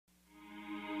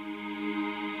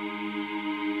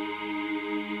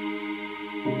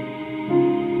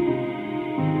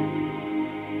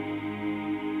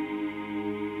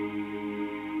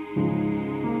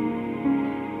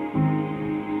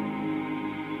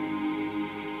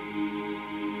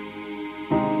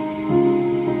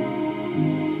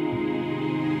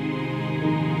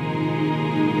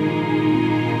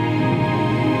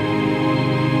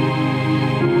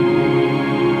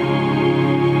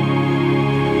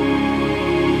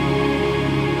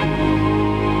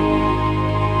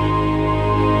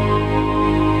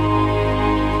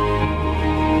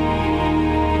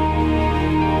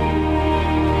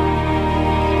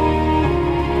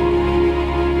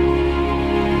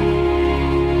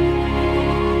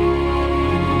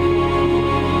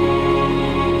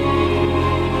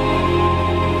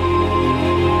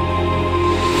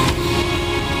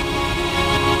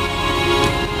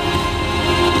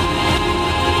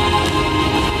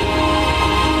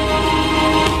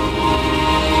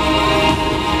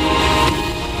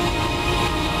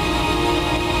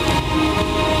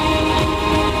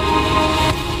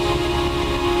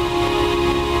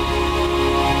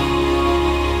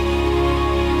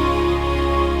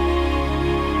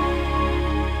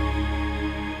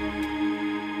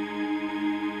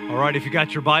right, if you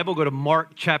got your Bible, go to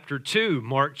Mark chapter 2.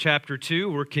 Mark chapter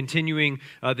 2, we're continuing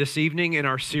this evening in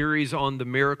our series on the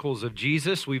miracles of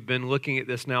Jesus. We've been looking at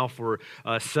this now for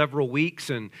several weeks,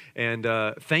 and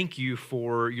thank you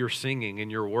for your singing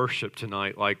and your worship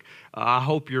tonight. I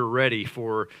hope you're ready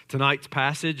for tonight's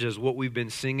passage as what we've been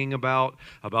singing about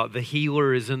the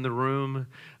healer is in the room,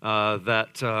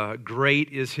 that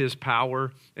great is his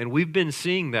power. And we've been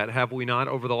seeing that, have we not,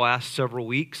 over the last several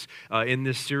weeks in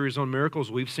this series on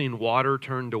miracles. We've seen water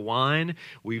turn to wine.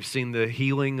 We've seen the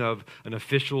healing of an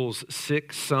official's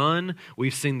sick son.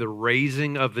 We've seen the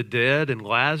raising of the dead and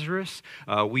Lazarus.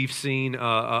 We've seen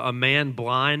a man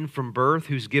blind from birth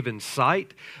who's given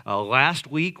sight.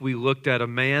 Last week, we looked at a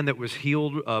man that was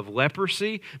healed of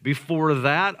leprosy. Before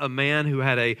that, a man who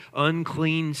had an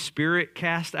unclean spirit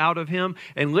cast out of him.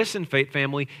 And listen, Faith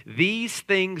Family, these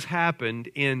things happened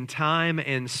in time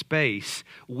and space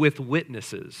with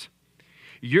witnesses.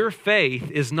 Your faith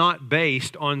is not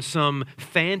based on some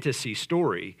fantasy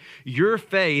story. Your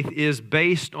faith is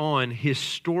based on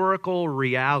historical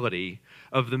reality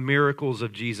of the miracles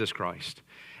of Jesus Christ.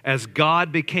 As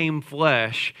God became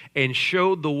flesh and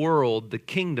showed the world the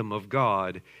kingdom of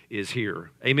God is here.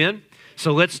 Amen?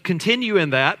 So let's continue in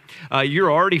that.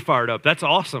 You're already fired up. That's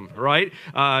awesome, right?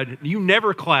 You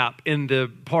never clap in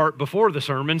the part before the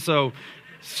sermon, so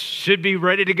should be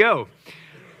ready to go.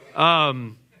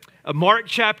 Mark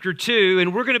chapter 2,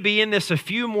 and we're going to be in this a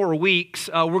few more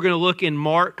weeks. We're going to look in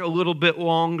Mark a little bit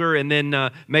longer, and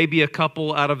then maybe a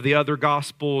couple out of the other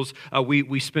Gospels.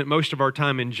 We spent most of our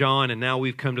time in John, and now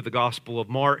we've come to the Gospel of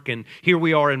Mark, and here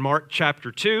we are in Mark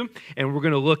chapter 2, and we're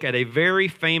going to look at a very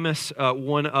famous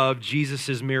one of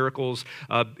Jesus' miracles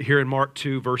here in Mark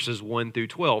 2, verses 1 through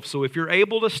 12. So if you're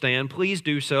able to stand, please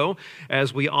do so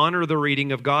as we honor the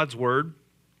reading of God's Word.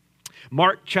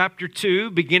 Mark chapter 2,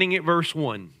 beginning at verse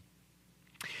 1.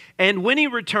 And when he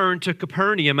returned to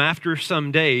Capernaum after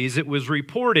some days, it was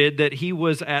reported that he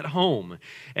was at home.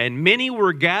 And many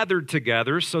were gathered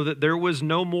together so that there was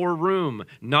no more room,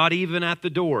 not even at the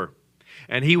door.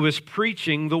 And he was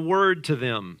preaching the word to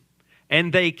them.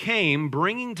 And they came,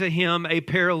 bringing to him a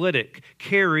paralytic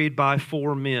carried by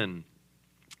 4 men.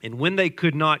 And when they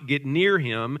could not get near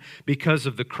him because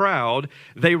of the crowd,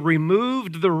 they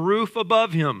removed the roof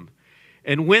above him.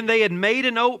 And when they had made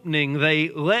an opening, they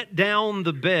let down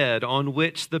the bed on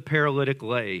which the paralytic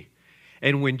lay.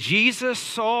 And when Jesus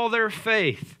saw their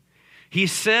faith, he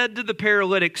said to the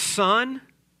paralytic, "Son,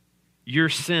 your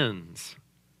sins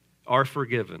are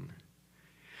forgiven."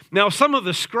 Now, some of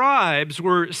the scribes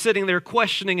were sitting there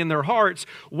questioning in their hearts,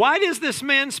 "Why does this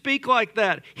man speak like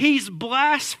that? He's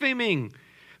blaspheming.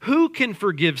 Who can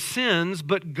forgive sins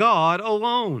but God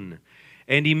alone?"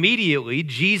 And immediately,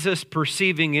 Jesus,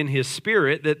 perceiving in his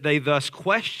spirit that they thus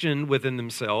questioned within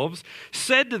themselves,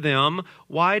 said to them,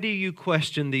 "Why do you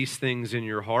question these things in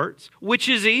your hearts? Which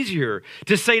is easier,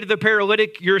 to say to the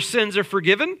paralytic, 'Your sins are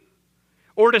forgiven,'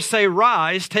 or to say,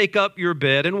 'Rise, take up your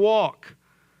bed and walk'?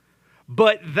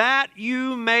 But that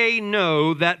you may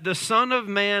know that the Son of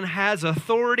Man has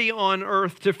authority on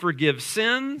earth to forgive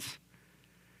sins,"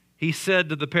 he said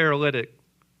to the paralytic,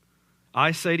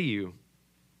 "I say to you,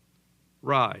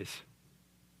 rise,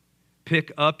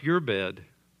 pick up your bed,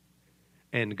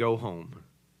 and go home."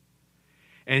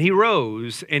 And he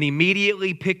rose and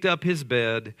immediately picked up his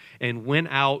bed and went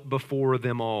out before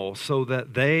them all, so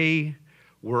that they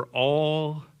were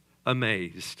all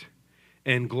amazed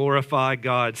and glorified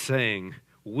God, saying,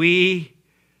 "We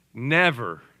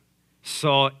never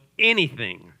saw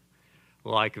anything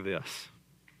like this."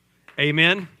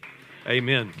 Amen.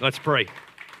 Amen. Let's pray.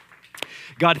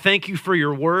 God, thank you for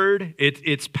your word.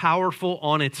 It's powerful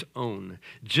on its own.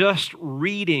 Just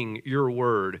reading your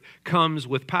word comes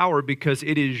with power because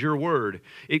it is your word.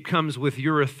 It comes with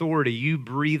your authority. You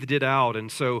breathed it out.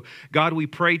 And so, God, we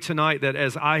pray tonight that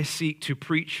as I seek to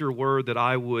preach your word, that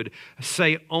I would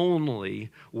say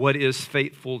only what is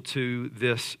faithful to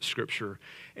this scripture.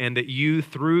 And that you,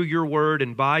 through your word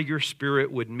and by your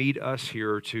Spirit, would meet us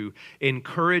here to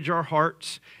encourage our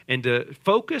hearts and to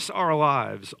focus our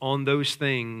lives on those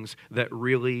things that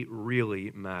really,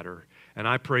 really matter. And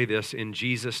I pray this in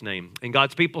Jesus' name. And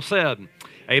God's people said,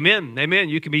 amen. Amen.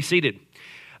 You can be seated.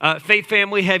 Faith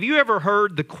family, have you ever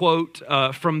heard the quote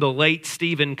from the late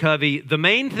Stephen Covey, "The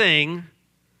main thing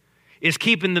is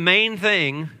keeping the main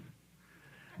thing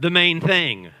the main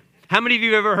thing"? How many of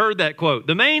you have ever heard that quote?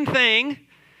 The main thing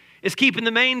is keeping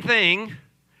the main thing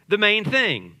the main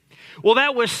thing. Well,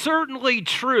 that was certainly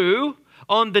true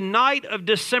on the night of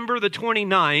December the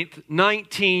 29th,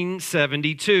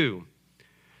 1972.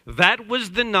 That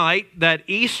was the night that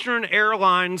Eastern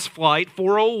Airlines Flight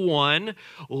 401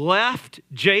 left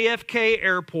JFK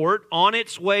Airport on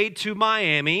its way to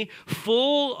Miami,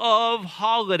 full of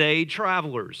holiday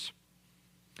travelers.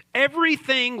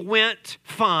 Everything went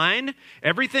fine.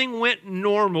 Everything went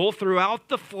normal throughout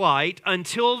the flight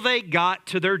until they got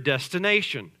to their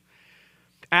destination.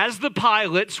 As the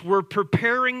pilots were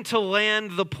preparing to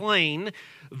land the plane,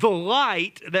 the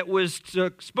light that was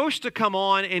supposed to come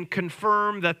on and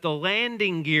confirm that the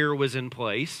landing gear was in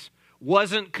place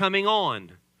wasn't coming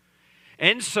on.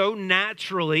 And so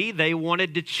naturally, they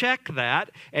wanted to check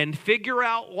that and figure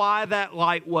out why that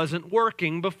light wasn't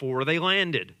working before they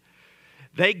landed.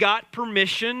 They got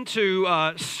permission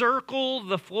to circle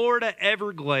the Florida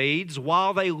Everglades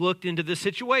while they looked into the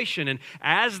situation. And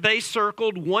as they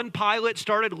circled, one pilot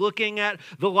started looking at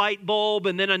the light bulb,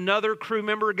 and then another crew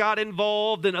member got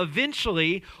involved. And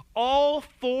eventually, all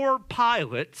 4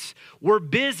 pilots were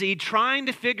busy trying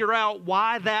to figure out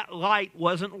why that light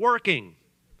wasn't working.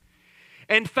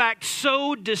 In fact,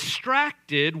 so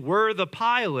distracted were the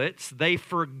pilots, they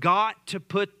forgot to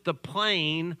put the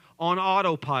plane on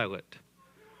autopilot.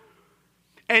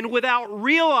 And without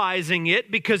realizing it,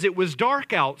 because it was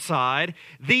dark outside,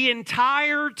 the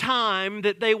entire time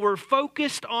that they were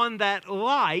focused on that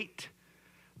light,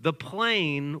 the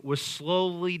plane was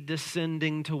slowly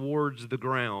descending towards the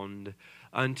ground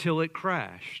until it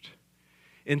crashed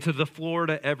into the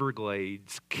Florida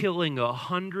Everglades, killing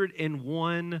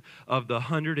 101 of the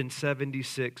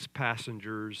 176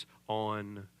 passengers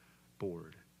on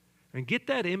board. And get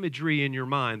that imagery in your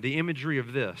mind, the imagery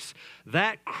of this.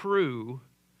 That crew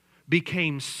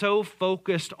became so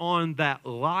focused on that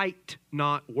light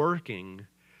not working,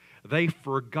 they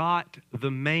forgot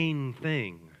the main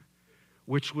thing,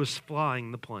 which was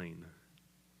flying the plane.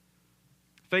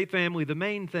 Faith family, the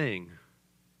main thing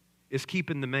is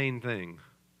keeping the main thing.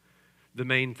 The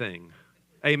main thing.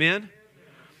 Amen?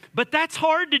 But that's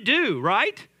hard to do,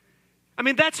 right? I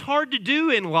mean, that's hard to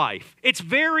do in life. It's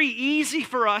very easy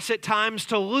for us at times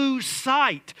to lose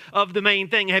sight of the main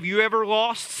thing. Have you ever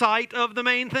lost sight of the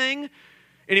main thing?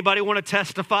 Anybody want to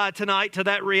testify tonight to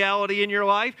that reality in your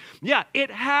life? Yeah,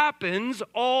 it happens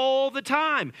all the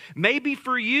time. Maybe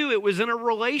for you, it was in a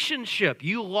relationship.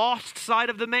 You lost sight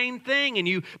of the main thing and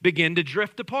you begin to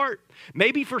drift apart.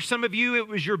 Maybe for some of you, it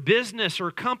was your business or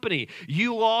company.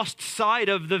 You lost sight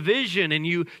of the vision and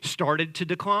you started to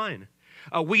decline.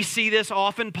 We see this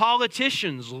often.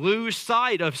 Politicians lose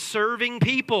sight of serving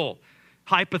people,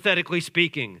 hypothetically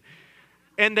speaking,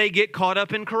 and they get caught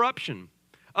up in corruption.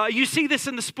 You see this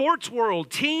in the sports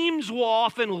world. Teams will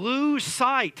often lose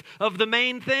sight of the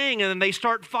main thing, and then they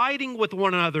start fighting with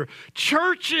one another.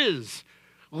 Churches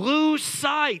lose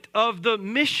sight of the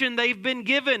mission they've been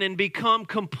given and become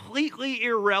completely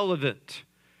irrelevant.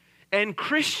 And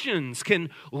Christians can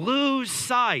lose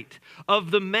sight of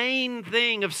the main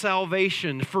thing of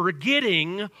salvation,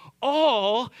 forgetting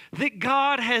all that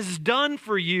God has done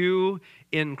for you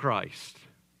in Christ.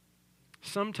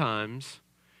 Sometimes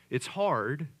it's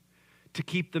hard to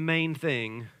keep the main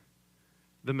thing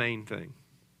the main thing.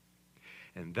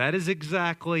 And that is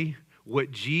exactly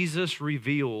what Jesus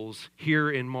reveals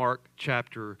here in Mark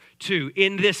chapter 2.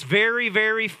 In this very,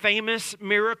 very famous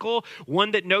miracle,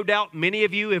 one that no doubt many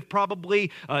of you have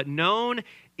probably known,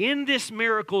 in this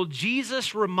miracle,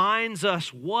 Jesus reminds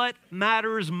us what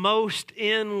matters most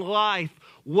in life,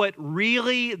 what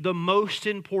really the most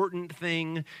important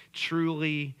thing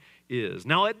truly is.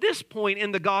 Now, at this point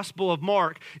in the Gospel of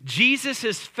Mark,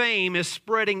 Jesus' fame is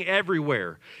spreading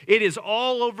everywhere. It is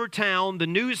all over town. The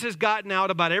news has gotten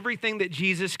out about everything that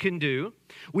Jesus can do.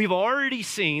 We've already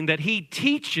seen that he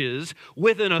teaches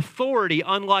with an authority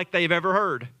unlike they've ever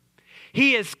heard.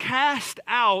 He has cast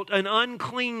out an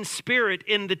unclean spirit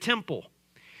in the temple.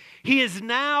 He has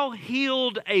now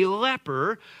healed a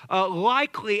leper,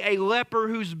 likely a leper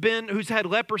who's had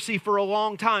leprosy for a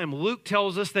long time. Luke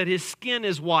tells us that his skin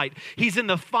is white. He's in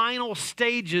the final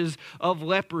stages of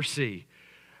leprosy.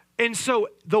 And so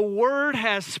the word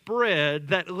has spread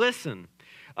that, listen,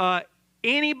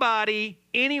 anybody,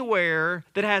 anywhere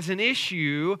that has an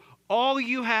issue, all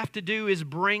you have to do is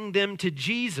bring them to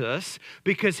Jesus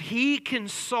because he can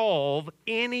solve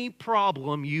any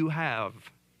problem you have.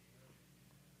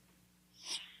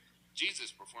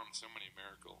 Jesus performed so many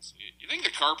miracles. You think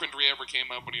the carpentry ever came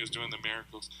up when he was doing the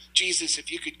miracles? Jesus,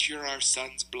 if you could cure our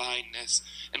son's blindness,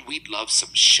 and we'd love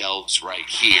some shelves right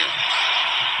here.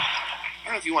 I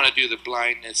don't know if you want to do the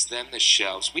blindness, then the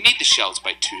shelves. We need the shelves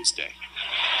by Tuesday.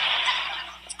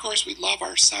 Of course, we'd love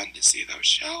our son to see those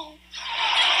shelves.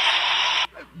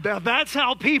 That's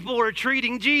how people are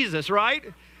treating Jesus, right?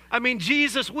 I mean,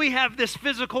 Jesus, we have this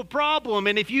physical problem,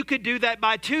 and if you could do that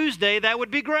by Tuesday, that would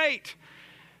be great.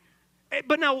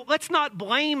 But now, let's not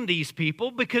blame these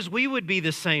people because we would be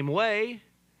the same way.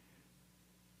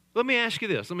 Let me ask you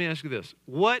this.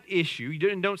 What issue,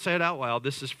 don't say it out loud,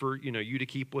 this is for you to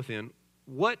keep within.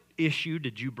 What issue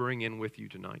did you bring in with you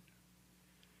tonight?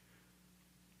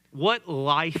 What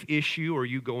life issue are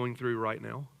you going through right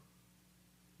now?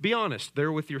 Be honest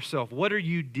there with yourself. What are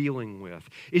you dealing with?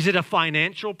 Is it a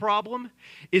financial problem?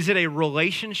 Is it a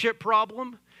relationship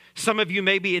problem? Some of you,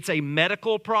 maybe it's a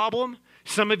medical problem.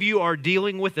 Some of you are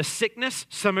dealing with a sickness.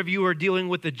 Some of you are dealing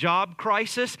with a job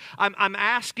crisis. I'm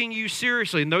asking you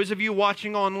seriously, and those of you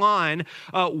watching online,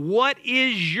 what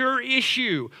is your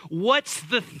issue? What's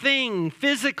the thing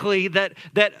physically that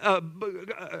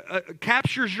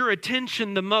captures your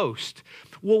attention the most?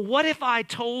 Well, what if I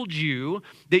told you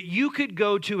that you could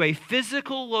go to a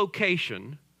physical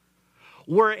location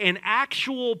where an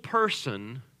actual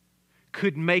person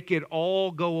could make it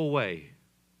all go away?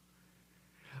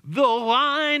 The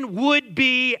line would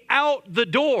be out the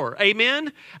door.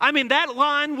 Amen? I mean, that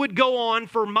line would go on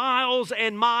for miles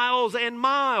and miles and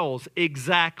miles.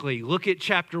 Exactly. Look at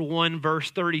chapter 1, verse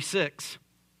 36.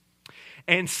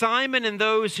 And Simon and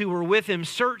those who were with him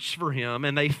searched for him,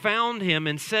 and they found him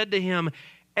and said to him,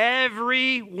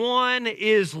 everyone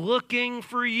is looking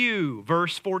for you.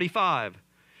 Verse 45.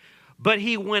 But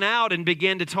he went out and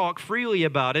began to talk freely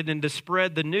about it and to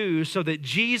spread the news so that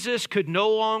Jesus could no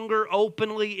longer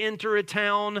openly enter a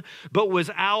town, but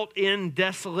was out in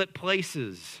desolate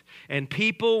places. And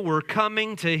people were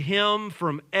coming to him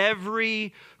from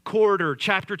every quarter.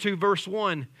 Chapter 2, verse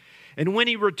 1. And when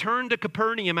he returned to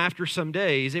Capernaum after some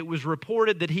days, it was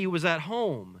reported that he was at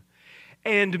home.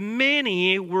 And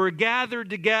many were gathered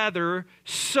together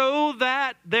so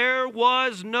that there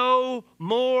was no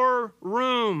more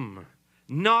room,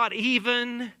 not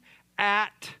even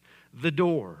at the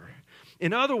door.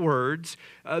 In other words,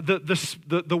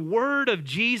 the word of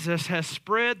Jesus has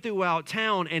spread throughout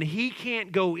town, and he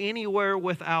can't go anywhere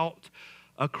without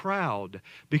a crowd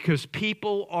because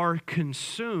people are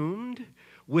consumed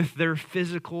with their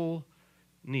physical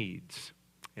needs.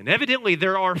 And evidently,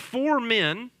 there are 4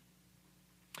 men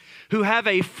who have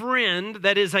a friend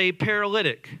that is a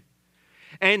paralytic.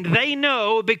 And they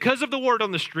know, because of the word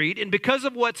on the street and because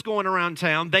of what's going around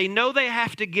town, they know they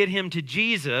have to get him to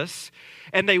Jesus,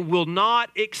 and they will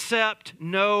not accept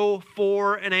no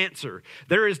for an answer.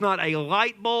 There is not a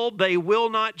light bulb they will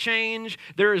not change.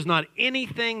 There is not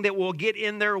anything that will get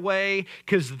in their way,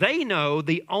 because they know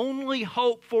the only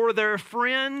hope for their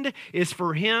friend is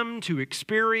for him to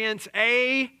experience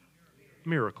a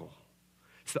miracle.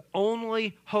 It's the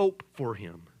only hope for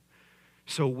him.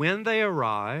 So when they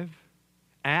arrive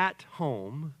at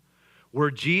home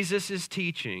where Jesus is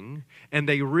teaching and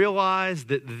they realize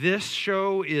that this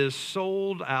show is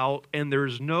sold out and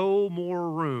there's no more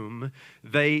room,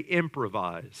 they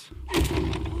improvise.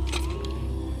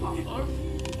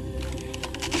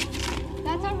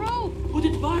 That's a rope. Put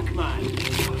it back, man.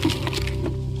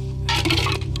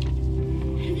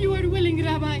 If you are willing,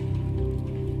 Rabbi,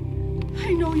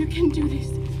 I know you can do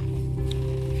this.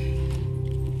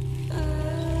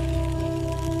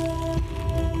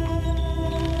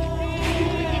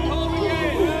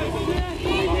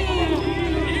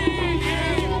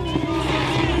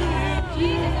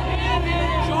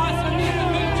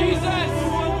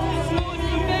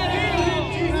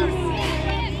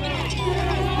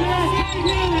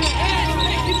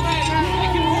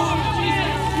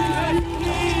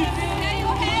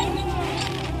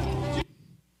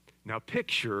 Now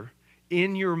picture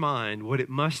in your mind what it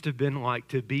must have been like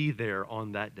to be there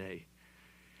on that day.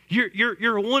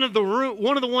 You're one of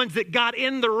the ones that got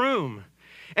in the room,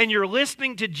 and you're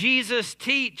listening to Jesus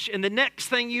teach, and the next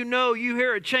thing you know, you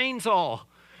hear a chainsaw,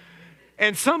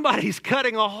 and somebody's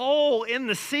cutting a hole in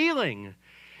the ceiling.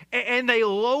 And they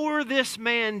lower this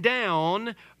man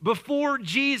down before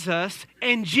Jesus,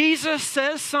 and Jesus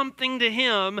says something to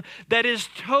him that is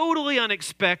totally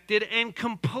unexpected and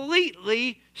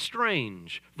completely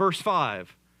strange. Verse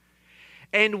 5.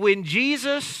 And when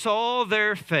Jesus saw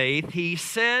their faith, he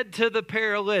said to the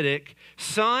paralytic,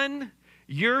 "Son,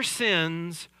 your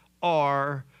sins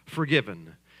are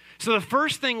forgiven." So the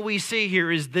first thing we see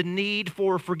here is the need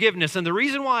for forgiveness. And the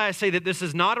reason why I say that this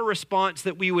is not a response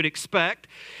that we would expect,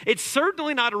 it's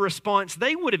certainly not a response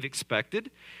they would have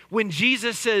expected. When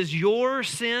Jesus says, "Your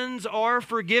sins are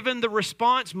forgiven," the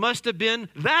response must have been,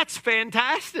 "That's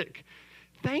fantastic.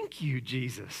 Thank you,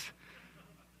 Jesus."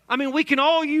 I mean, we can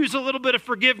all use a little bit of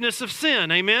forgiveness of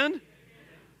sin, amen?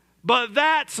 But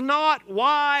that's not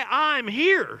why I'm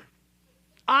here.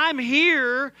 I'm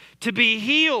here to be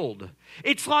healed.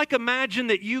 It's like, imagine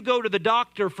that you go to the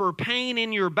doctor for pain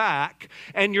in your back,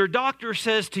 and your doctor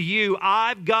says to you,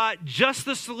 I've got just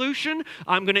the solution.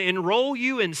 I'm going to enroll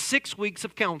you in 6 weeks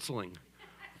of counseling.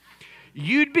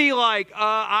 You'd be like,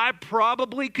 I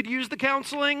probably could use the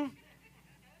counseling,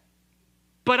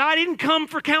 but I didn't come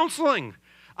for counseling.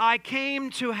 I came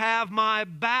to have my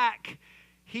back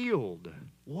healed.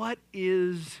 What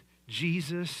is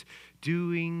Jesus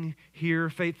doing here?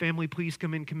 Faith family, please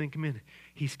come in.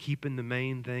 He's keeping the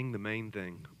main thing the main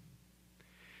thing.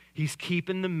 He's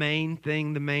keeping the main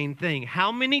thing the main thing.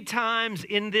 How many times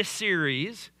in this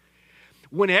series,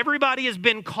 when everybody has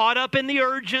been caught up in the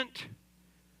urgent,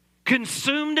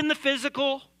 consumed in the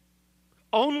physical,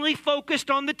 only focused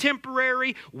on the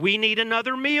temporary, we need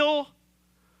another meal,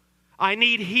 I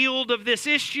need healed of this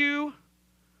issue,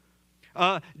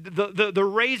 the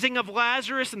raising of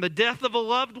Lazarus and the death of a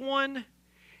loved one,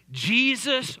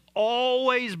 Jesus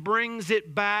always brings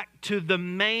it back to the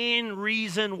main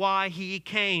reason why he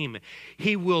came.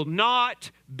 He will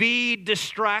not be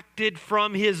distracted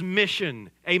from his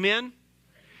mission. Amen?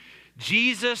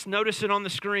 Jesus, notice it on the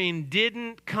screen,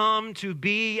 didn't come to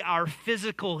be our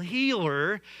physical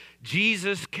healer.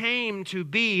 Jesus came to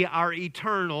be our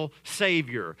eternal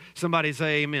Savior. Somebody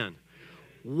say amen.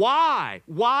 Why?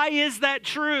 Why is that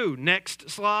true? Next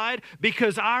slide.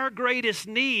 Because our greatest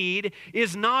need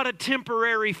is not a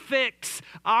temporary fix.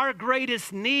 Our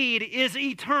greatest need is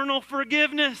eternal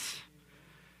forgiveness.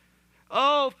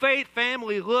 Oh, faith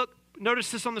family, look, notice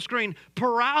this on the screen.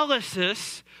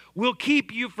 Paralysis will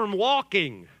keep you from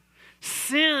walking.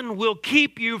 Sin will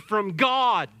keep you from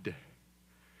God.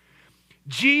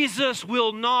 Jesus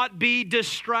will not be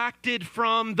distracted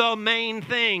from the main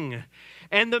thing.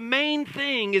 And the main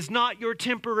thing is not your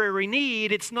temporary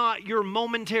need. It's not your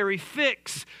momentary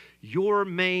fix. Your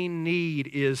main need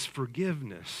is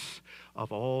forgiveness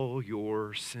of all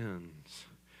your sins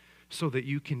so that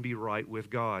you can be right with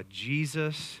God.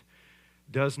 Jesus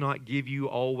does not give you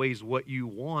always what you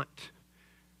want,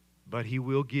 but he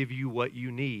will give you what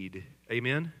you need.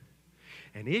 Amen?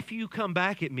 And if you come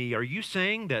back at me, are you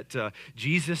saying that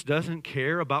Jesus doesn't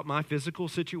care about my physical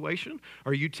situation?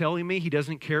 Are you telling me he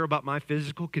doesn't care about my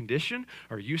physical condition?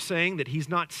 Are you saying that he's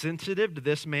not sensitive to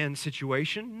this man's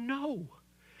situation? No.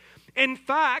 In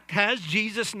fact, has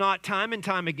Jesus not time and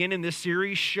time again in this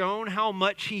series shown how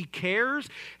much he cares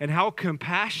and how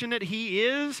compassionate he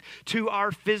is to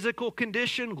our physical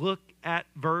condition? Look at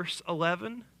verse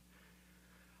 11.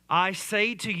 I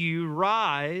say to you,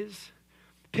 rise,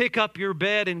 pick up your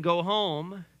bed and go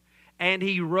home. And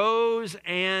he rose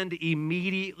and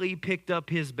immediately picked up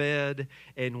his bed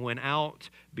and went out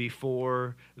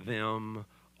before them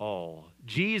all.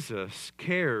 Jesus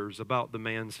cares about the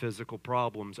man's physical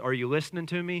problems. Are you listening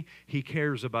to me? He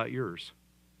cares about yours.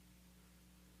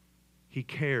 He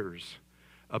cares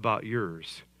about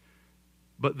yours.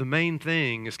 But the main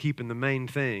thing is keeping the main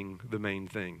thing the main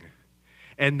thing.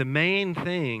 And the main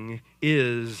thing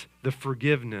is the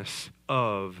forgiveness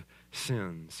of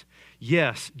sins.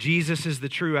 Yes, Jesus is the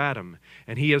true Adam,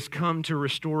 and he has come to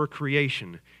restore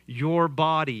creation. Your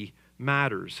body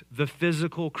matters. The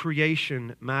physical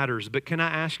creation matters. But can I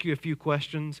ask you a few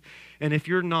questions? And if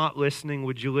you're not listening,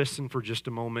 would you listen for just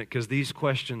a moment? Because these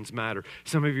questions matter.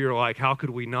 Some of you are like, how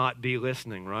could we not be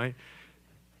listening, right?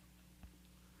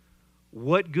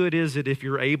 What good is it if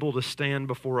you're able to stand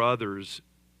before others,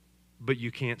 but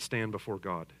you can't stand before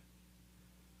God?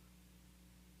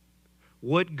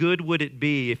 What good would it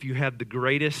be if you had the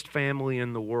greatest family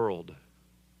in the world,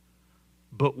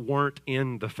 but weren't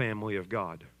in the family of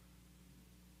God?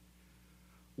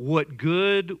 What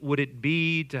good would it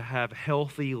be to have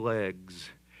healthy legs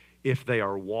if they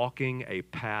are walking a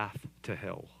path to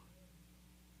hell?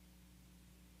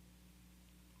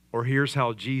 Or here's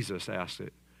how Jesus asked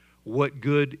it. What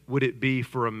good would it be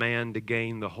for a man to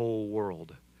gain the whole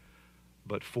world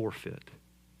but forfeit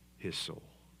his soul?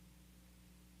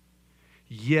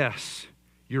 Yes,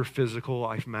 your physical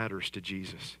life matters to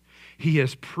Jesus. He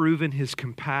has proven his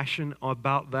compassion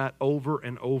about that over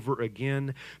and over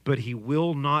again, but he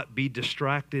will not be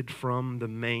distracted from the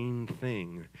main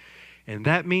thing. And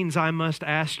that means I must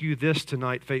ask you this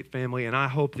tonight, Faith Family, and I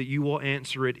hope that you will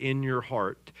answer it in your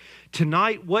heart.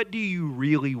 Tonight, what do you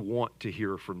really want to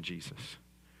hear from Jesus?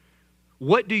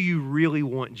 What do you really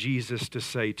want Jesus to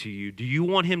say to you? Do you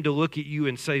want him to look at you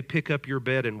and say, pick up your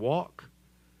bed and walk?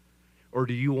 Or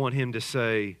do you want him to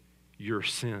say, your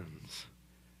sins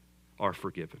are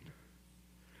forgiven?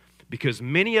 Because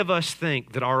many of us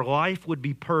think that our life would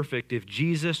be perfect if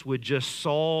Jesus would just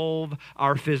solve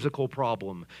our physical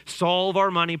problem, solve our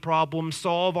money problem,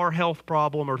 solve our health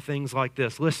problem, or things like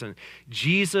this. Listen,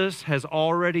 Jesus has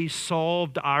already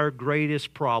solved our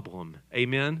greatest problem.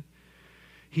 Amen?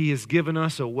 He has given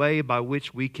us a way by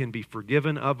which we can be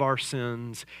forgiven of our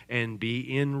sins and be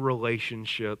in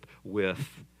relationship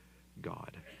with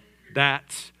God.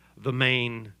 That's the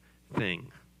main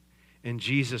thing. And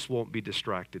Jesus won't be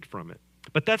distracted from it.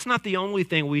 But that's not the only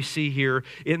thing we see here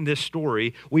in this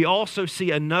story. We also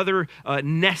see another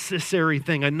necessary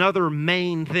thing, another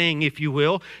main thing, if you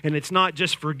will, and it's not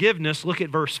just forgiveness. Look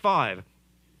at verse 5.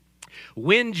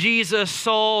 When Jesus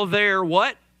saw their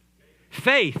what?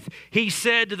 Faith. He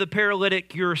said to the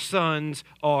paralytic, your sons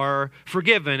are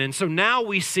forgiven. And so now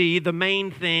we see the main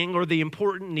thing or the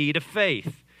important need of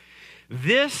faith.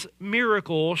 This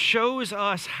miracle shows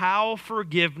us how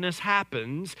forgiveness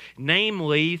happens,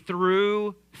 namely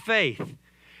through faith.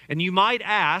 And you might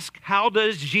ask, how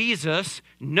does Jesus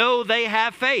know they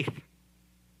have faith?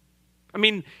 I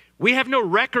mean, we have no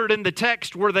record in the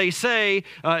text where they say,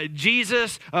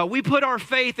 Jesus, we put our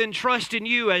faith and trust in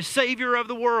you as Savior of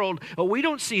the world. We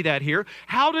don't see that here.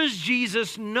 How does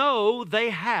Jesus know they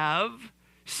have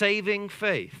saving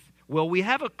faith? Well, we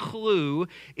have a clue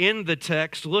in the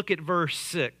text. Look at verse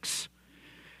 6.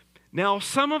 Now,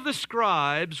 some of the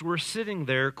scribes were sitting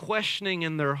there questioning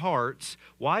in their hearts,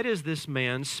 why does this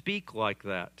man speak like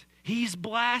that? He's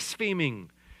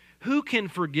blaspheming. Who can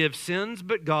forgive sins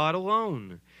but God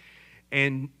alone?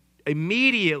 And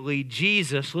immediately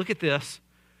Jesus, look at this,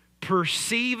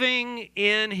 perceiving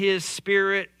in his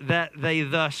spirit that they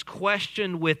thus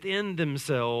questioned within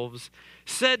themselves,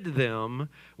 said to them,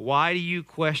 why do you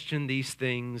question these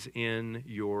things in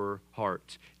your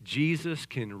hearts? Jesus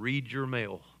can read your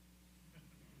mail.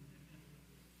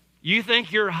 You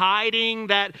think you're hiding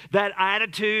that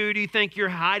attitude? You think you're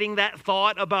hiding that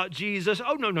thought about Jesus?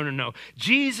 Oh, no.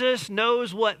 Jesus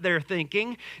knows what they're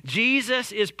thinking.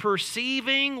 Jesus is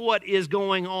perceiving what is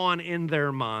going on in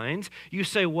their minds. You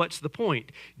say, what's the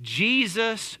point?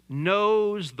 Jesus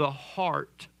knows the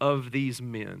heart of these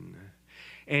men,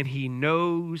 and he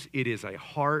knows it is a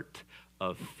heart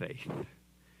of faith.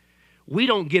 We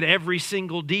don't get every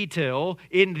single detail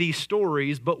in these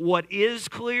stories, but what is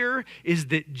clear is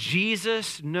that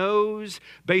Jesus knows,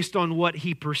 based on what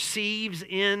he perceives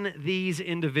in these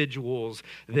individuals,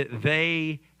 that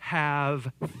they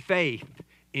have faith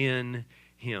in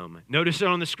him. Notice it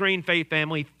on the screen, Faith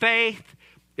Family. Faith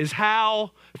is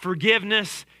how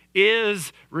forgiveness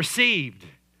is received.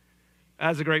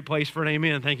 That's a great place for an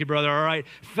amen. Thank you, brother. All right.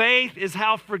 Faith is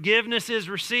how forgiveness is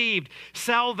received.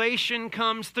 Salvation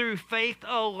comes through faith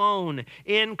alone,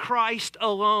 in Christ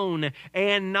alone,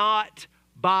 and not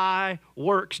by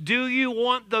works. Do you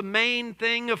want the main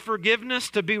thing of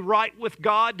forgiveness, to be right with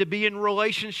God, to be in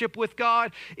relationship with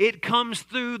God? It comes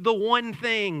through the one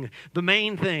thing, the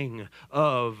main thing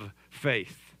of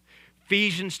faith.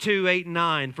 Ephesians 2, 8, and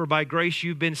 9. For by grace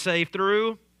you've been saved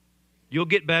through... You'll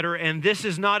get better, and this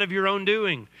is not of your own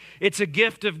doing. It's a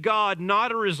gift of God, not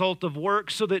a result of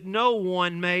works, so that no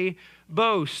one may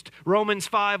boast. Romans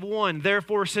 5:1.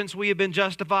 Therefore, since we have been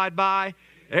justified by,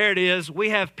 there it is, we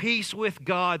have peace with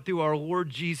God through our Lord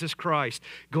Jesus Christ.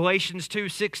 Galatians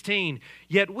 2:16.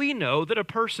 Yet we know that a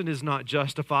person is not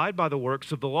justified by the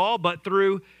works of the law, but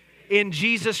through in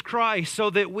Jesus Christ, so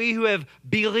that we who have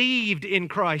believed in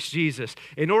Christ Jesus,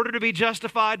 in order to be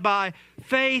justified by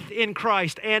faith in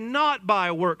Christ and not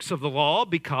by works of the law,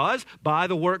 because by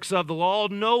the works of the law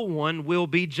no one will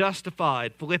be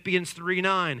justified. Philippians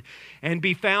 3:9. And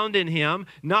be found in him,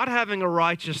 not having a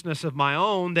righteousness of my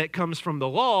own that comes from the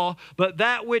law, but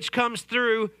that which comes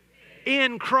through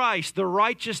in Christ, the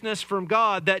righteousness from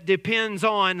God that depends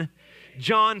on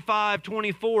John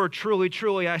 5:24, truly,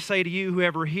 truly, I say to you,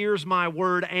 whoever hears my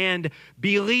word and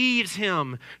believes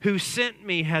him who sent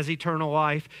me has eternal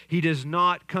life. He does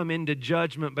not come into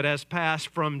judgment, but has passed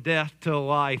from death to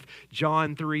life.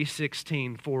 John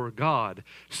 3:16, for God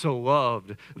so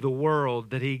loved the world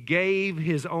that he gave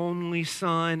his only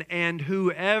Son, and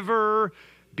whoever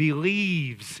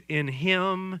believes in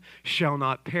him shall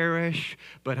not perish,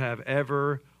 but have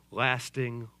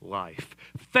everlasting life.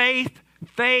 Faith,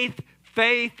 faith,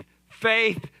 faith,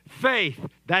 faith, faith.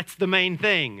 That's the main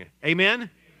thing. Amen?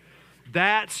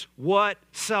 That's what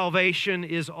salvation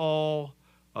is all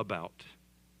about.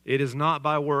 It is not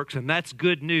by works, and that's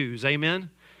good news. Amen?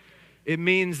 It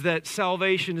means that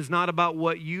salvation is not about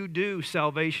what you do.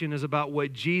 Salvation is about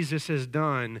what Jesus has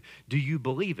done. Do you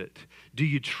believe it? Do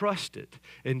you trust it?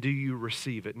 And do you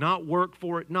receive it? Not work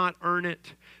for it, not earn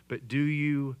it, but do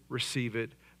you receive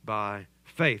it by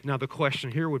faith. Now the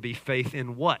question here would be faith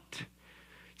in what?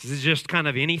 Is it just kind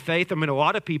of any faith? I mean, a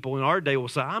lot of people in our day will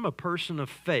say, I'm a person of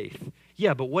faith.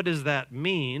 Yeah, but what does that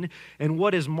mean? And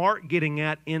what is Mark getting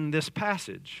at in this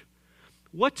passage?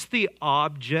 What's the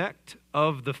object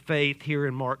of the faith here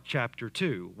in Mark chapter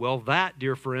 2? Well, that,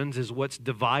 dear friends, is what's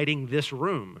dividing this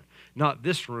room. Not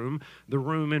this room, the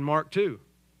room in Mark 2.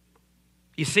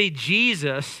 You see,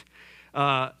 Jesus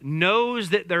knows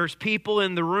that there's people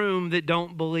in the room that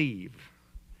don't believe.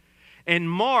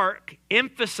 And Mark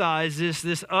emphasizes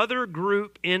this other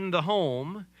group in the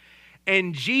home.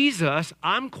 And Jesus,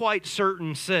 I'm quite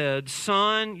certain, said,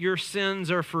 son, your sins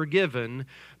are forgiven,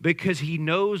 because he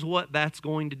knows what that's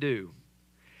going to do.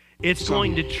 It's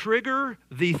going to trigger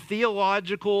the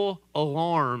theological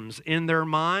alarms in their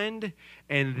mind.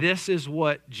 And this is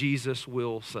what Jesus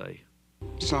will say.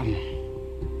 Son,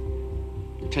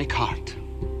 take heart.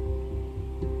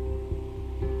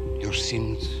 Your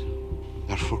sins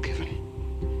are forgiven.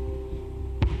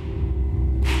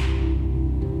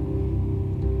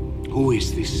 Who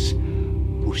is this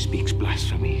who speaks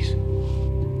blasphemies?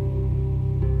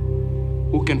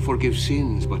 Who can forgive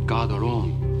sins but God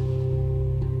alone?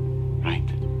 Right.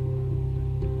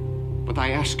 But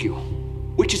I ask you,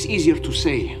 which is easier to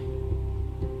say?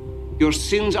 Your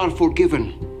sins are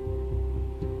forgiven,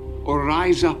 or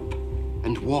rise up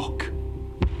and walk?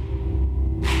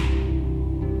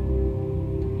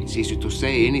 It's easy to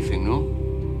say anything, no?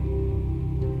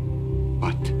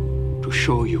 But to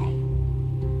show you,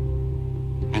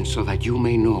 and so that you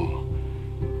may know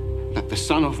that the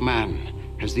Son of Man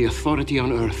has the authority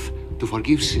on earth to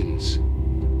forgive sins.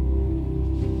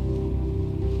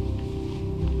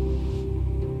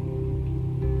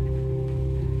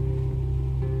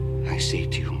 I say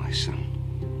to you, my son,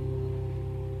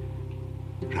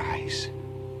 rise,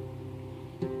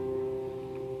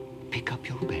 pick up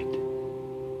your bed,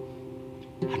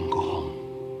 and go home.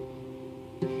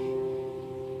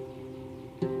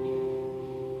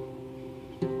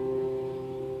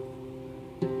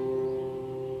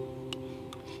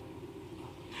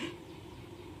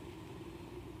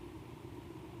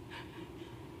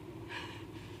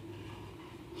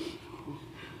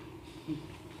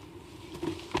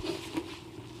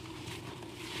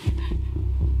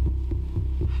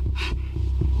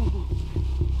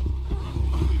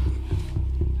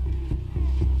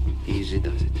 Easy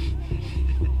does it.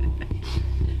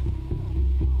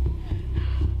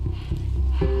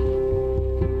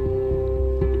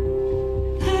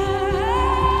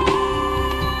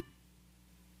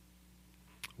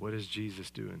 What is Jesus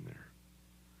doing there?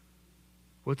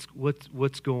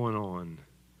 What's going on?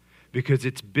 Because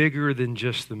it's bigger than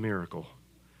just the miracle.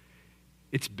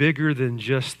 It's bigger than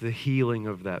just the healing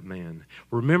of that man.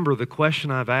 Remember, the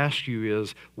question I've asked you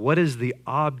is, what is the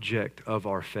object of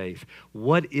our faith?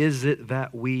 What is it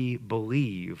that we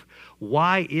believe?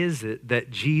 Why is it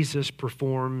that Jesus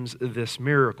performs this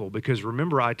miracle? Because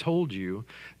remember, I told you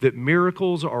that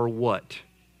miracles are what?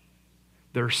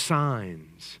 They're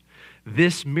signs.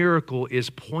 This miracle is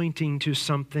pointing to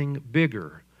something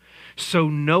bigger. So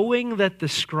knowing that the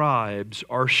scribes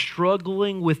are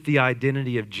struggling with the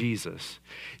identity of Jesus,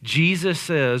 Jesus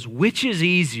says, which is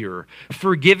easier,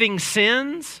 forgiving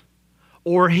sins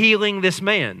or healing this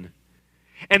man?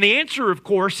 And the answer, of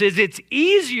course, is it's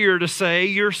easier to say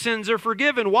your sins are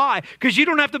forgiven. Why? Because you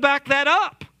don't have to back that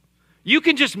up. You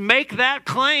can just make that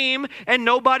claim and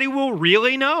nobody will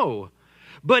really know.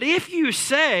 But if you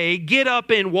say, get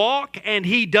up and walk, and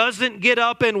he doesn't get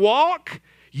up and walk,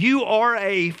 you are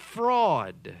a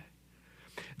fraud.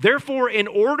 Therefore, in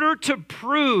order to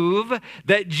prove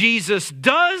that Jesus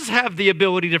does have the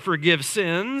ability to forgive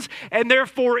sins and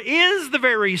therefore is the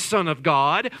very Son of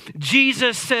God,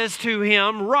 Jesus says to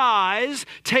him, rise,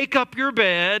 take up your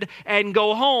bed, and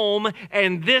go home.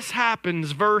 And this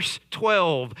happens, verse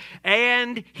 12.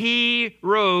 And he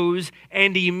rose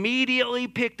and immediately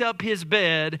picked up his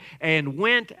bed and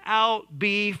went out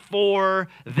before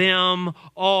them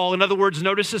all. In other words,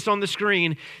 notice this on the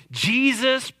screen.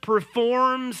 Jesus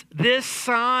performs this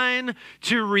sign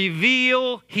to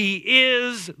reveal he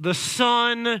is the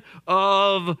Son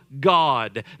of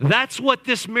God. That's what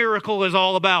this miracle is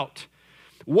all about.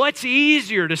 What's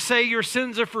easier, to say your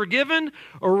sins are forgiven,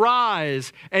 or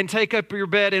rise and take up your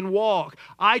bed and walk?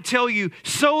 I tell you,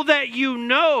 so that you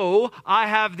know I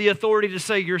have the authority to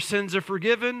say your sins are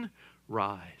forgiven,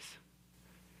 rise,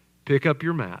 pick up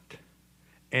your mat,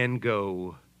 and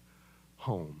go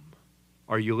home.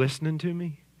 Are you listening to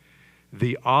me?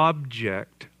 The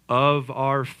object of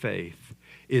our faith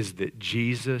is that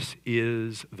Jesus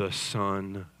is the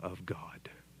Son of God.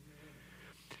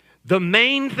 The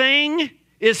main thing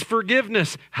is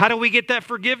forgiveness. How do we get that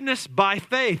forgiveness? By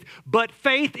faith. But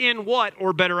faith in what?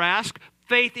 Or better ask,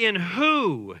 faith in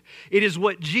who? It is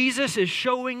what Jesus is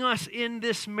showing us in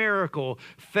this miracle.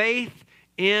 Faith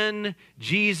in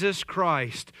Jesus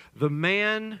Christ, the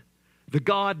man, the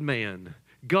God-man,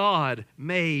 God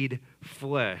made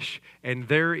flesh. And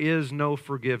there is no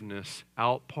forgiveness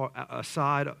apart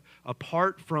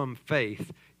from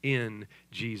faith in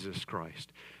Jesus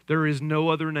Christ. There is no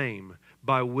other name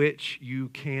by which you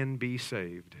can be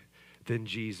saved than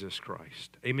Jesus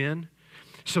Christ. Amen?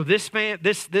 So this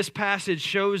passage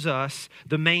shows us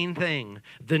the main thing,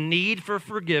 the need for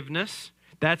forgiveness.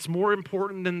 That's more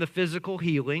important than the physical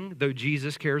healing, though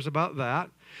Jesus cares about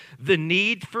that. The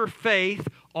need for faith.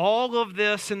 All of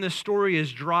this in the story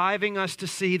is driving us to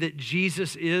see that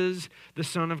Jesus is the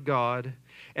Son of God.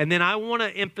 And then I want to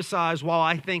emphasize, while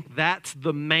I think that's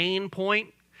the main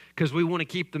point, because we want to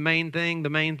keep the main thing,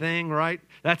 right?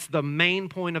 That's the main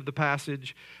point of the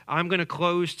passage. I'm going to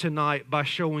close tonight by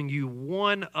showing you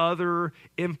one other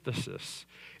emphasis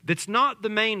that's not the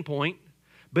main point,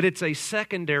 but it's a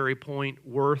secondary point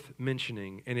worth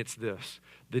mentioning, and it's this: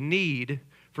 the need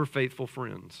for faithful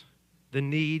friends. The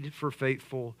need for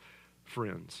faithful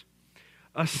friends.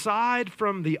 Aside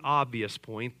from the obvious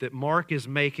point that Mark is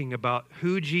making about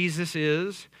who Jesus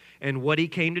is and what he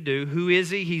came to do, who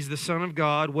is he? He's the Son of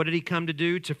God. What did he come to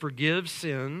do? To forgive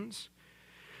sins.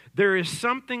 There is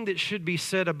something that should be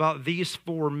said about these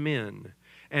four men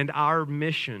and our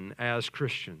mission as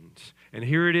Christians. And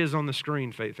here it is on the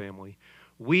screen, Faith Family.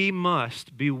 We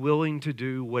must be willing to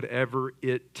do whatever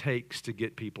it takes to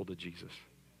get people to Jesus.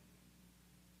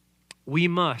 We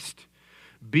must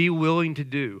be willing to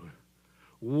do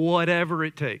whatever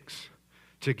it takes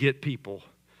to get people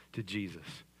to Jesus.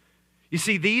 You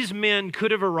see, these men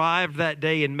could have arrived that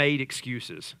day and made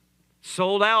excuses.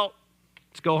 Sold out.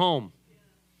 Let's go home.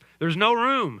 There's no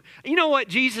room. You know what?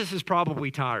 Jesus is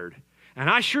probably tired. And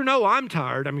I sure know I'm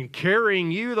tired. I mean,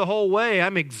 carrying you the whole way,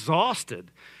 I'm exhausted.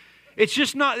 It's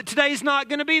just not, today's not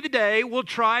going to be the day. We'll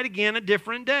try it again a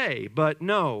different day. But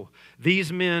no,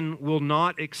 these men will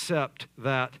not accept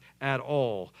that at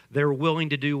all. They're willing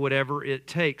to do whatever it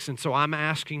takes. And so I'm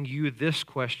asking you this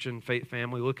question, Faith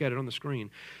Family. Look at it on the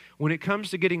screen. When it comes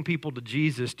to getting people to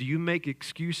Jesus, do you make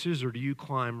excuses or do you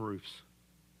climb roofs?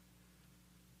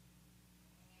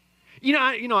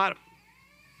 I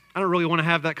don't really want to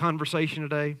have that conversation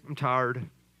today. I'm tired.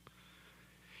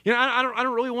 I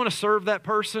don't really want to serve that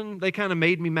person. They kind of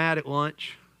made me mad at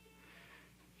lunch.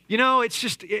 I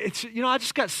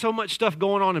just got so much stuff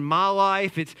going on in my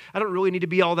life. I don't really need to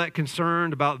be all that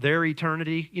concerned about their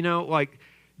eternity.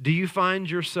 Do you find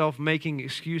yourself making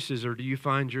excuses or do you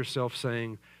find yourself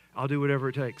saying, I'll do whatever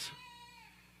it takes?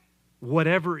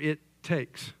 Whatever it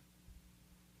takes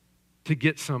to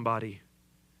get somebody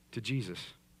to Jesus.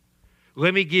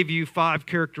 Let me give you 5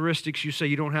 characteristics. You say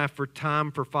you don't have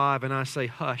time for 5, and I say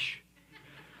hush.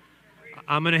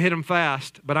 I'm going to hit them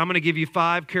fast, but I'm going to give you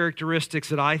 5 characteristics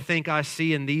that I think I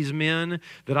see in these men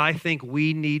that I think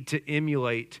we need to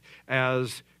emulate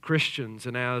as Christians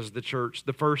and as the church.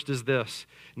 The first is this.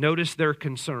 Notice their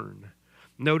concern.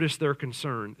 Notice their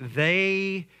concern.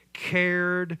 They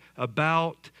cared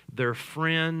about their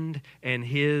friend and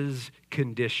his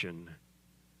condition.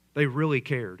 They really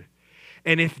cared.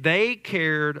 And if they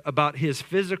cared about his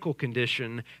physical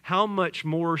condition, how much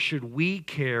more should we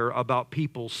care about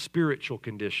people's spiritual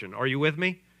condition? Are you with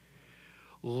me?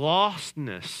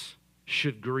 Lostness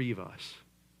should grieve us.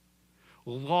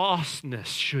 Lostness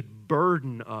should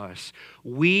burden us.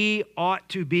 We ought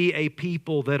to be a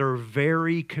people that are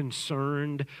very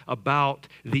concerned about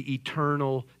the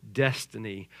eternal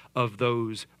destiny of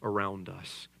those around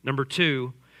us. Number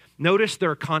 2, notice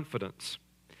their confidence.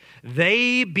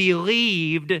 They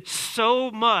believed so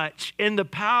much in the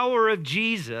power of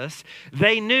Jesus,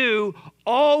 they knew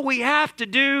all we have to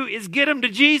do is get them to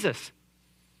Jesus.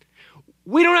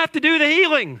 We don't have to do the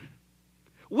healing.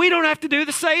 We don't have to do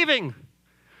the saving.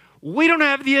 We don't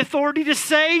have the authority to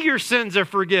say your sins are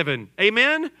forgiven.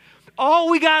 Amen?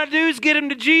 All we got to do is get them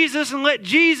to Jesus and let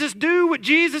Jesus do what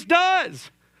Jesus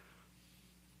does.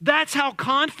 That's how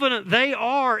confident they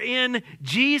are in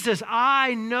Jesus.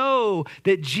 I know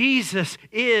that Jesus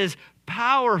is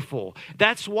powerful.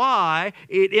 That's why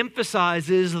it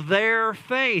emphasizes their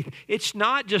faith. It's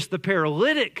not just the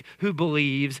paralytic who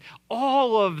believes.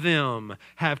 All of them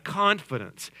have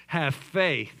confidence, have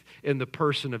faith in the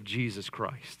person of Jesus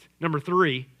Christ. Number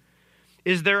 3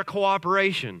 is their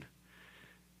cooperation.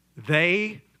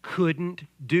 They couldn't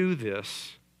do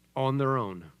this on their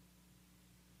own.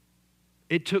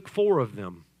 It took 4 of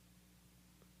them.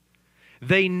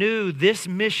 They knew this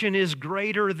mission is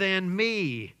greater than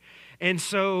me. And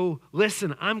so,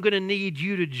 listen, I'm going to need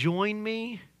you to join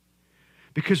me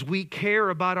because we care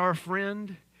about our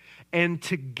friend, and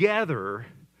together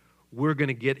we're going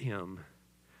to get him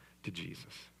to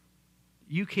Jesus.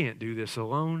 You can't do this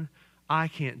alone. I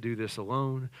can't do this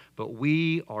alone, but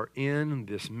we are in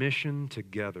this mission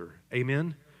together.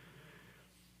 Amen?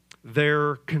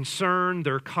 Their concern,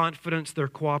 their confidence, their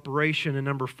cooperation. And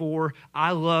number 4,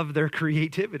 I love their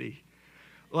creativity.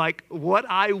 Like what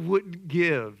I would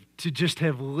give to just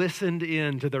have listened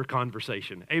in to their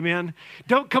conversation. Amen?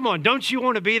 Don't you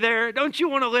want to be there? Don't you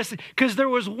want to listen? Because there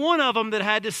was one of them that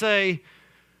had to say,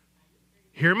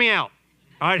 hear me out.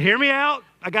 All right, hear me out.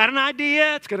 I got an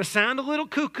idea. It's going to sound a little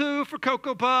cuckoo for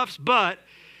Cocoa Puffs,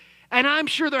 and I'm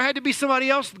sure there had to be somebody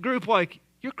else in the group like,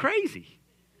 you're crazy.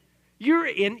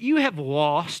 You have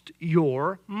lost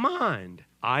your mind.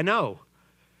 I know.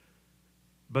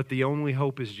 But the only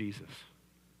hope is Jesus.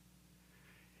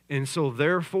 And so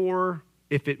therefore,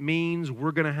 if it means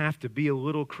we're going to have to be a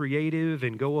little creative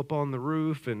and go up on the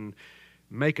roof and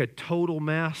make a total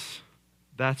mess,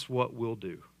 that's what we'll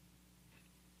do.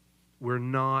 We're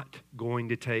not going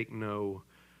to take no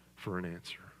for an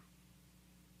answer.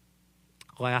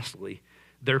 Lastly,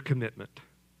 their commitment.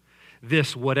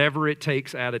 This whatever it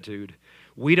takes attitude.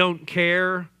 We don't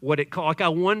care what it costs. Like I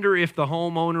wonder if the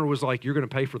homeowner was like, you're going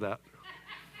to pay for that.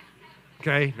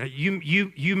 Okay, now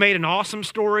you made an awesome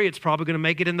story. It's probably going to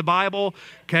make it in the Bible.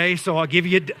 Okay, so I'll give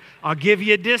you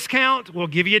a discount. We'll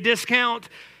give you a discount.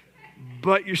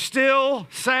 But you're still,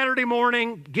 Saturday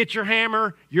morning, get your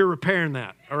hammer, you're repairing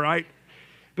that, all right?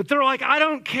 But they're like, I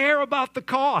don't care about the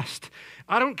cost.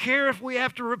 I don't care if we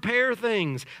have to repair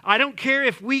things. I don't care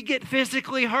if we get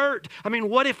physically hurt. I mean,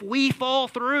 what if we fall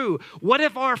through? What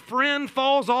if our friend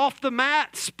falls off the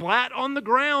mat, splat on the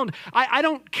ground? I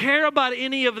don't care about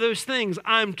any of those things.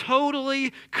 I'm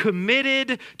totally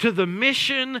committed to the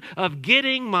mission of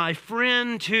getting my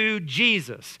friend to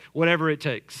Jesus, whatever it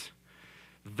takes.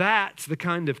 That's the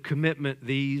kind of commitment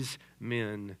these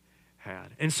men had.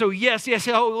 And so yes,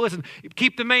 listen,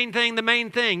 keep the main thing the main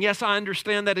thing. Yes, I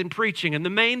understand that in preaching. And the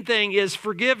main thing is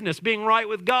forgiveness, being right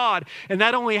with God. And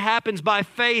that only happens by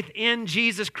faith in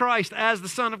Jesus Christ as the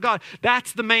Son of God.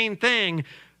 That's the main thing.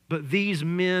 But these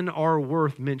men are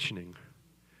worth mentioning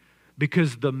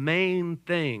because the main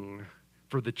thing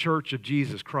for the church of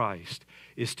Jesus Christ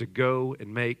is to go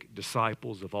and make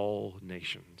disciples of all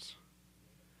nations.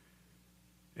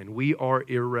 And we are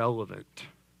irrelevant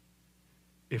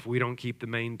if we don't keep the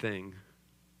main thing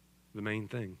the main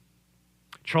thing.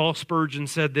 Charles Spurgeon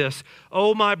said this,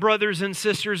 "Oh, my brothers and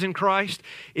sisters in Christ,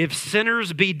 if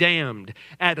sinners be damned,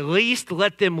 at least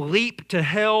let them leap to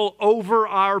hell over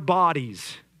our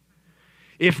bodies.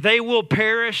 If they will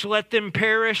perish, let them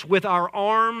perish with our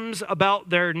arms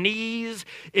about their knees,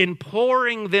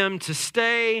 imploring them to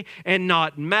stay and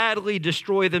not madly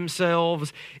destroy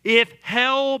themselves. If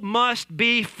hell must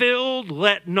be filled,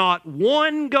 let not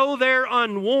one go there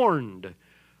unwarned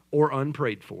or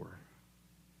unprayed for."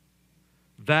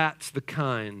 That's the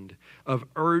kind of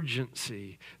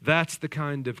urgency, that's the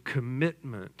kind of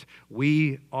commitment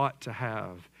we ought to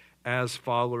have as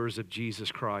followers of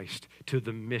Jesus Christ to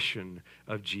the mission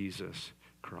of Jesus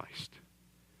Christ.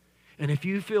 And if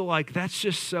you feel like that's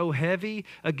just so heavy,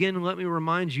 again, let me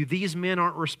remind you, these men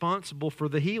aren't responsible for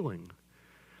the healing.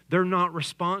 They're not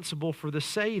responsible for the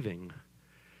saving.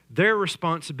 Their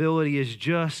responsibility is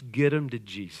just get them to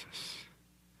Jesus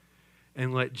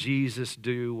and let Jesus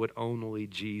do what only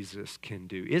Jesus can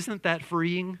do. Isn't that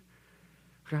freeing?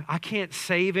 I can't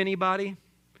save anybody.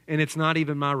 And it's not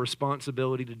even my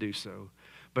responsibility to do so.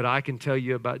 But I can tell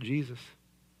you about Jesus.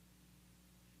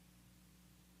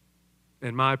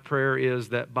 And my prayer is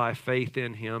that by faith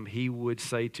in Him, He would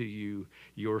say to you,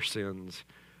 your sins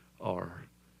are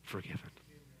forgiven.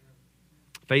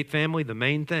 Faith family, the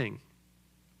main thing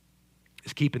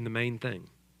is keeping the main thing.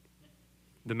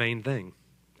 The main thing.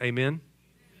 Amen?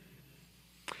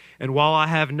 And while I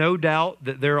have no doubt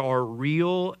that there are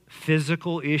real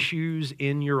physical issues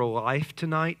in your life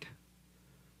tonight,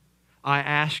 I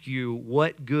ask you,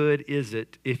 what good is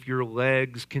it if your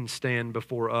legs can stand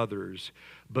before others,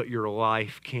 but your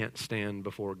life can't stand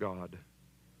before God?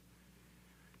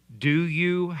 Do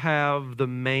you have the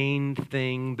main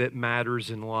thing that matters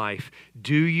in life?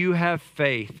 Do you have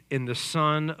faith in the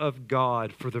Son of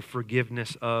God for the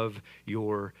forgiveness of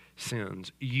your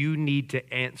sins? You need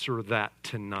to answer that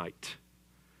tonight.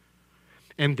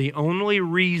 And the only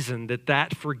reason that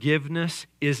that forgiveness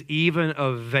is even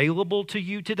available to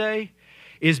you today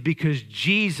is because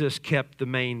Jesus kept the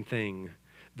main thing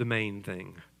the main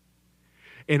thing.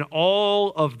 and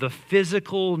all of the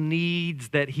physical needs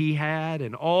that he had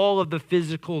and all of the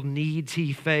physical needs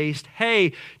he faced,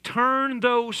 hey, turn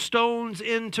those stones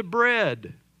into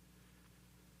bread.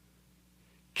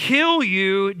 Kill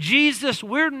you, Jesus,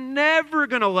 we're never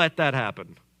going to let that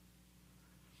happen.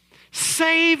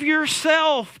 Save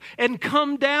yourself and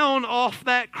come down off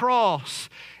that cross.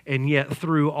 And yet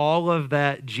through all of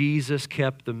that, Jesus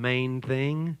kept the main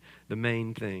thing.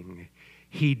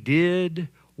 He did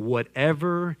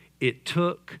whatever it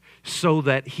took so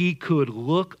that he could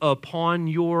look upon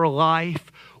your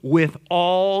life with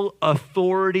all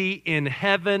authority in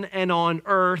heaven and on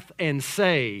earth and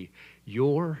say,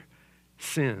 your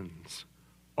sins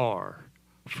are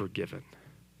forgiven.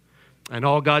 And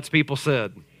all God's people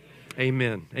said,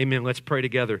 amen. Amen. Let's pray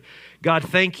together. God,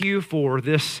 thank you for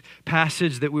this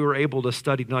passage that we were able to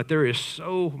study tonight. There is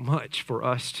so much for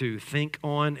us to think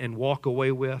on and walk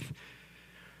away with.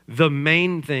 The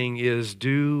main thing is,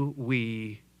 do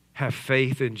we have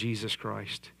faith in Jesus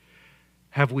Christ?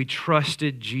 Have we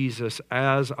trusted Jesus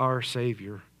as our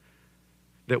Savior,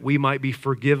 that we might be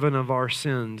forgiven of our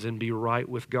sins and be right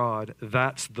with God?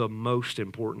 That's the most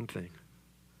important thing.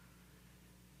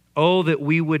 Oh, that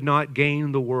we would not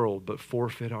gain the world, but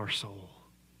forfeit our soul.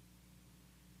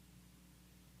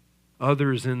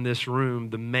 Others in this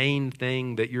room, the main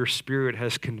thing that your Spirit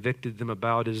has convicted them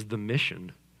about is the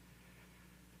mission.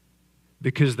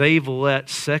 Because they've let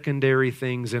secondary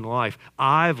things in life,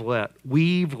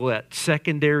 we've let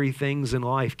secondary things in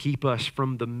life keep us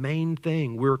from the main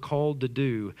thing we're called to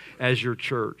do as your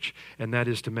church, and that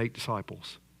is to make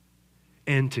disciples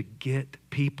and to get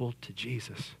people to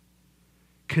Jesus.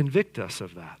 Convict us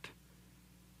of that.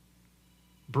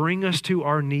 Bring us to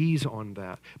our knees on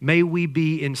that. May we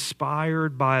be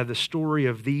inspired by the story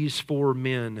of these four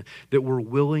men that were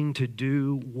willing to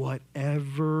do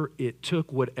whatever it took,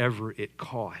 whatever it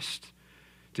cost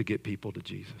to get people to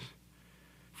Jesus.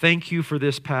 Thank you for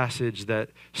this passage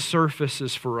that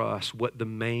surfaces for us what the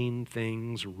main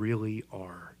things really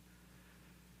are.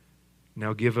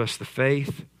 Now give us the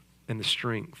faith and the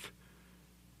strength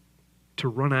to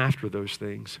run after those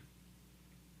things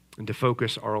and to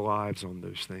focus our lives on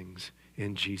those things.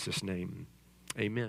 In Jesus' name, amen.